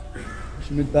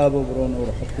شمت بابو برون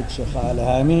وروح القدس على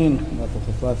امين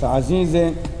وتخفاف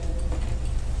عزيزه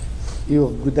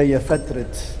يوغ قدية فترة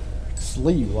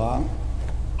صليوة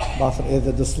باصر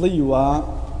إذا دصليوة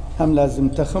هم لازم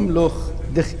تخملخ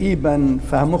دخ إيبن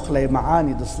فهمخ لي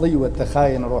معاني دصليوة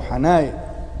تخاين روحاناي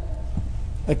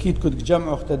أكيد كنت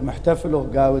جمع أختد محتفلوخ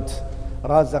قاوت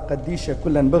رازة قديشة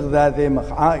كلن بغذا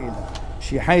مخ عائلة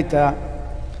شي حيتا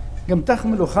قم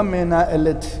تخملو خمينا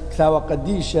اللت كلاوة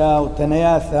قديشة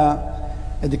وتنياثة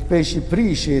ادك بيشي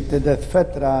بريشي تدث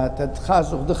فترة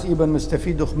تدخازوخ دخ إيبن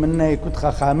مستفيدوخ مني كنت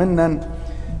خاخا منن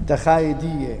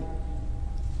تخايدية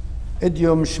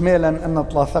اديوم شميلا ان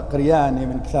طلاثة قرياني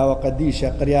من كلاوة قديشة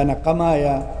قريانة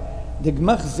قمايا دق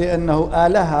مخزي انه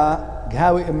آلها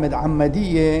قهاوي امد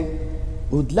عمدية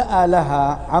ودلقى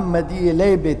لها عمدية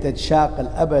ليبة تتشاقل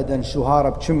ابدا شهارة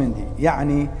بشمندي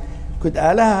يعني كنت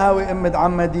آلها هاوي امد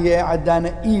عمدية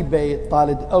عدانا ايبي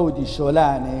طالد اودي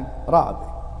شولاني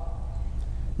رابي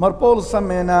مربول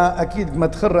صمينا اكيد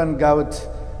متخرن قاوت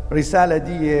رسالة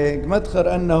دي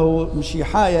متخر انه مشي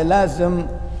حاية لازم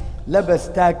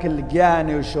لبس تاكل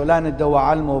جياني وشولان الدوا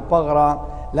علمه وبغرة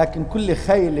لكن كل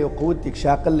خيلي وقوتك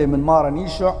شاقلي من مارا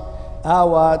نيشع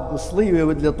آواد وصليوي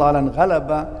ودلي طالا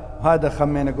غلبة وهذا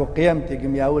خمينك وقيمتك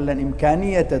يا ولا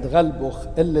إمكانية تتغلبخ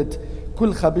قلت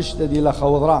كل خبشت دي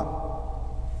لخوضران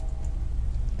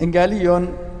إنقاليون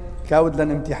كاود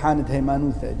لن امتحان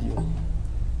هيمانوثة ديو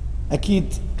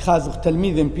أكيد خازق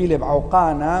تلميذ بيلي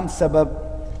بعوقانا بسبب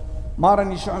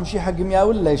مارني شو عمشي حق ميا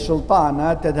ولا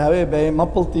شلطانة تدهوي بي ما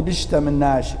بلطي بشتا من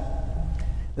ناشي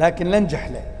لكن لنجح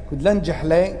لي كنت لنجح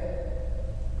لي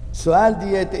سؤال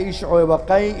ديت ايشعو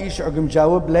بقي ايشعو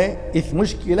مجاوب لي إث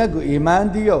مشكلة قو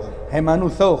إيمان ديوخ هيمانو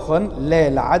ثوخن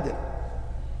ليل عدل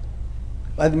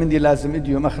وهذا من دي لازم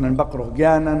اديو مخنا بقرخ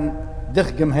جانا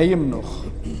دخقم هيمنخ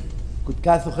كنت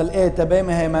كاثخ الإيتا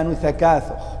بيما هيمانو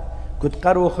ثكاثخ كنت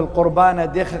قروخ القربانة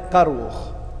ديخ قروخ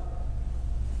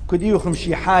كديوخ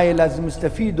مشي حاي لازم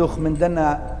مستفيدوخ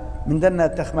من دنا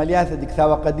تخمليات ديك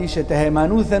ثاوى قديشة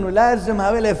هيمانوثا ولازم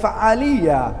هاويلة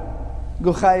فعالية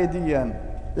قو خايديا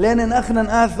لأن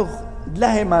أخنا آثخ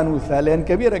لا هيمانوثا لأن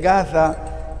كبيرة قاثة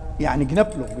يعني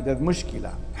قنبلوخ قد مشكلة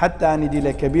حتى أني دي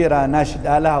لكبيرة ناشد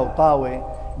آلها وطاوي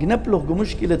قنبلوخ قو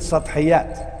مشكلة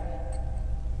سطحيات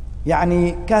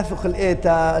يعني كاثخ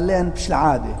الإيتا لأن بش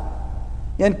العادة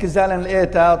يعني كزالا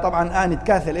الإيتا طبعا أنا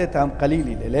تكاثل الإيتا هم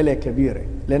قليلي ليلة كبيرة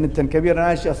لأن أنت كبيرة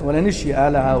ناشي أصلا ولا نشي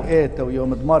آلها وإيتا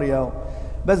ويوم دمريا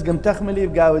بس قم تخملي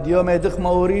بقاود يوم يدخم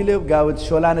أوريلي بقاود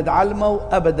شولان دعلمه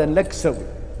أبدا لك سوي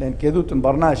لأن كذوت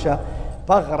برناشة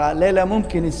بغرة ليلة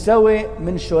ممكن تسوي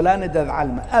من شولان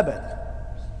دعلمه أبدا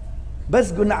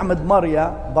بس قل نعمد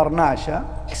مريا برناشة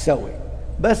كسوي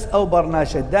بس أو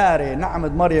برناشة داري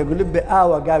نعمد مريا قل لبي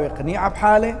آوى قاوي قنيعة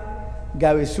بحالي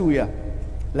قاوي سوية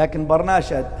لكن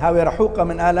برناشد هاوي رحوقة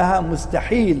من آلها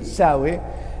مستحيل ساوي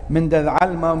من دذ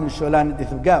علمة ومن شولان دي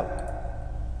ثبقاو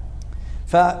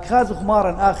فخازو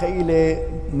خمارا آخر إلي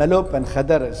ملوبا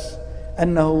خدرس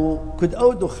أنه كد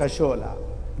أودو خشولة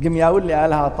قم ياولي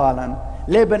آلها طالا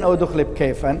ليبن أودو خلب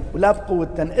كيفا ولا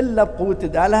بقوة إلا بقوة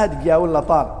آلها دقياولا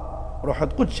طال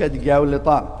روحت قدشة دقياولي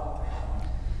طال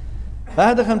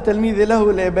فهذا خم تلميذي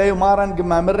له ليبي ومارا قم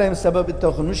مرهم سبب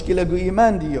التوخن مشكلة قو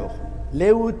إيمان ديوخ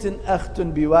ليوتن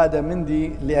أختن بوادة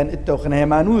مندي لأن التوخن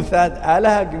هيمانوثات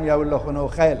آلها قم ياولا خنو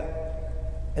خيلة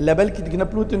إلا بلكي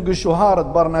تقنبلوتن قو شهارة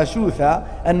برناشوثة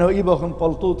أنه إيبوخن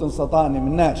بلطوتن سطاني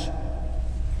من ناش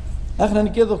أخنا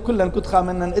نكيذو كلن كنت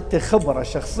خامنا إت خبرة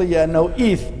شخصية أنه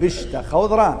إيث بشتا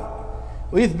خوضران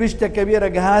وإيث بشتا كبيرة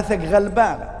قهاثك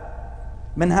غلبانة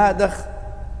من هادخ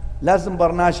لازم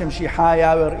برناش مشي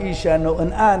حايا ورئيشة أنه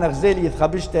إن أنا غزيلي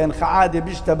خبشتا إن خعادي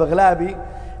بشتا بغلابي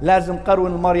لازم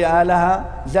قرون المريا لها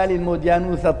زالي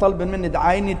الموديانوثة طلب مني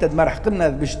دعايني تدمرحقنا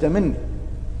بشتا مني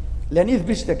لأن إذ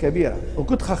بشتا كبيرة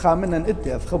وكنت خامنا إنت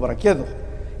إذ خبرة كذو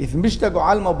إذ بشتا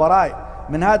قعلمة براي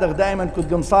من هذا دائما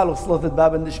كنت قمصال صلة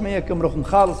باب النشمية كمرخ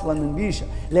مخالص من بيشة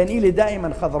لأن إلي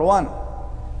دائما خضروان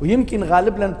ويمكن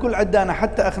غالب لن كل عدانا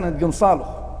حتى أخنا قمصاله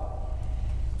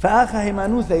فآخا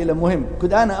هيمانوثة إلى مهم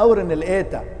كنت أنا أورن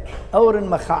الإيتا أورن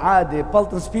مخعادي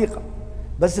بلطن سبيقة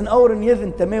بس ان اورن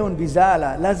يذن تميون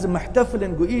بزالة لازم محتفل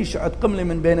انقو ايشو عد قملي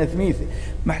من بين ثميثي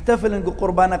محتفل انقو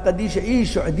قربانة قديشة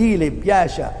ايشو عديلي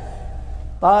بياشا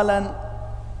طالا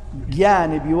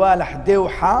جياني بيوالح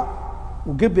دوحة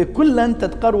وقبي كل انت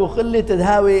تقروا خلي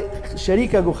تدهاوي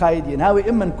شريكة قو خايدين هاوي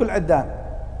امن كل عدان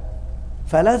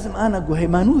فلازم انا قو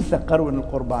هيمانوثة قرون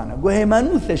القربانة قو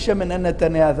هيمانوثة شمن ان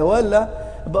تنياثة ولا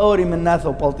بأوري من ناثة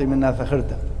وبلطي من ناثة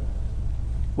خرطة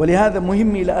ولهذا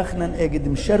مهم إلى أخنا أجد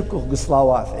مشاركه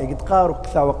قصلاواث أجد قارك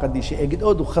كثا وقديش أجد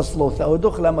أودو خصلوث أو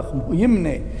دخل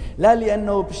مهمني لا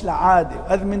لأنه بش عادي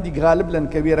هذا من دي غالب لن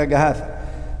كبيرة جهاثة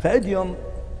فأديهم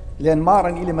لأن مارا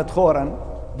إلي مدخورا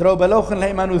دروب لوخن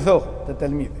لإيمانو ثوخ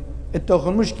تتلميذ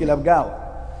التوخن مشكلة بقاوة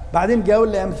بعدين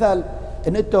قاول لي أمثال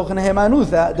إن التوخن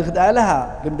هيمانوثا دخد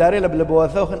آلها قم داريلا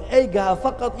بلبواثوخن أيقها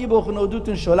فقط يبوخن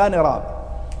أودوتن شولان راب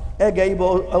أيقها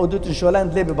يبو أودوتن شولان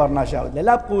دلي ببرناشاود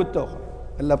لا بقوة توخن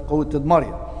إلا بقوة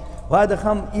دماريا وهذا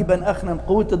خم إيبن أخنا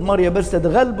قوة دماريا بس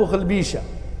تدغلبو خلبيشة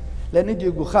لأن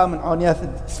يديو قخا من عونياث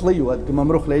صليوة كما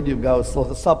مروخ ليديو قاو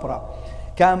الصوت الصبرة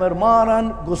كامر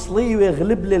مارن قصليوة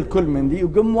غلب للكل من دي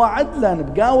وقم وعدلا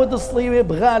بقاود صليوة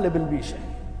بغالب البيشة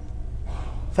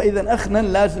فإذا أخنا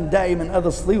لازم دائما هذا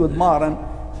صليوة مارن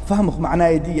فهمك معناه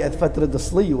يدي فترة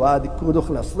صليوة هذه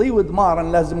كودخلة صليوة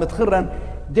مارن لازم تخرن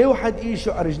دي واحد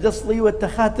إيشو عرش ده صليوة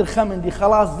تخاتر خمن دي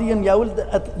خلاص دي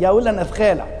يا ولنا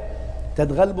ثخيلة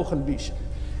تتغلبوا خلبيشة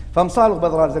فمصالح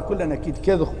بدرار زي كلنا أكيد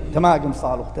كذا تماقم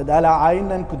صالح تدالا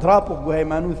عاينا كدرابو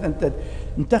بوهيمانوث أنت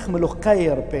انتخملوا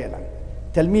قير بيلا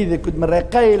تلميذي كد مرة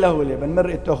قيله ولي بل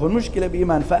مرة تأخذ مشكلة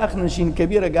بإيمان فأخنا شين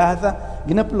كبيرة قاهثة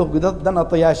قنبلغ قدنا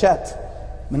طياشات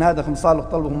من هذا خمصالح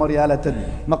طلبه مريالة تد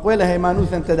مقويلة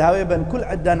هيمانوث أنت دهاويبا كل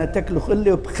عدانا تكلخ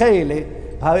اللي وبخيلة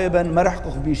هاويبا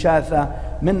مرحقخ بيشاثة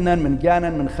من جانا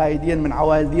من خايدين من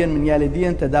عوالدين من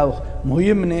يالدين تداوخ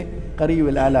مهمني قريب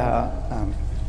الآلهة آمين.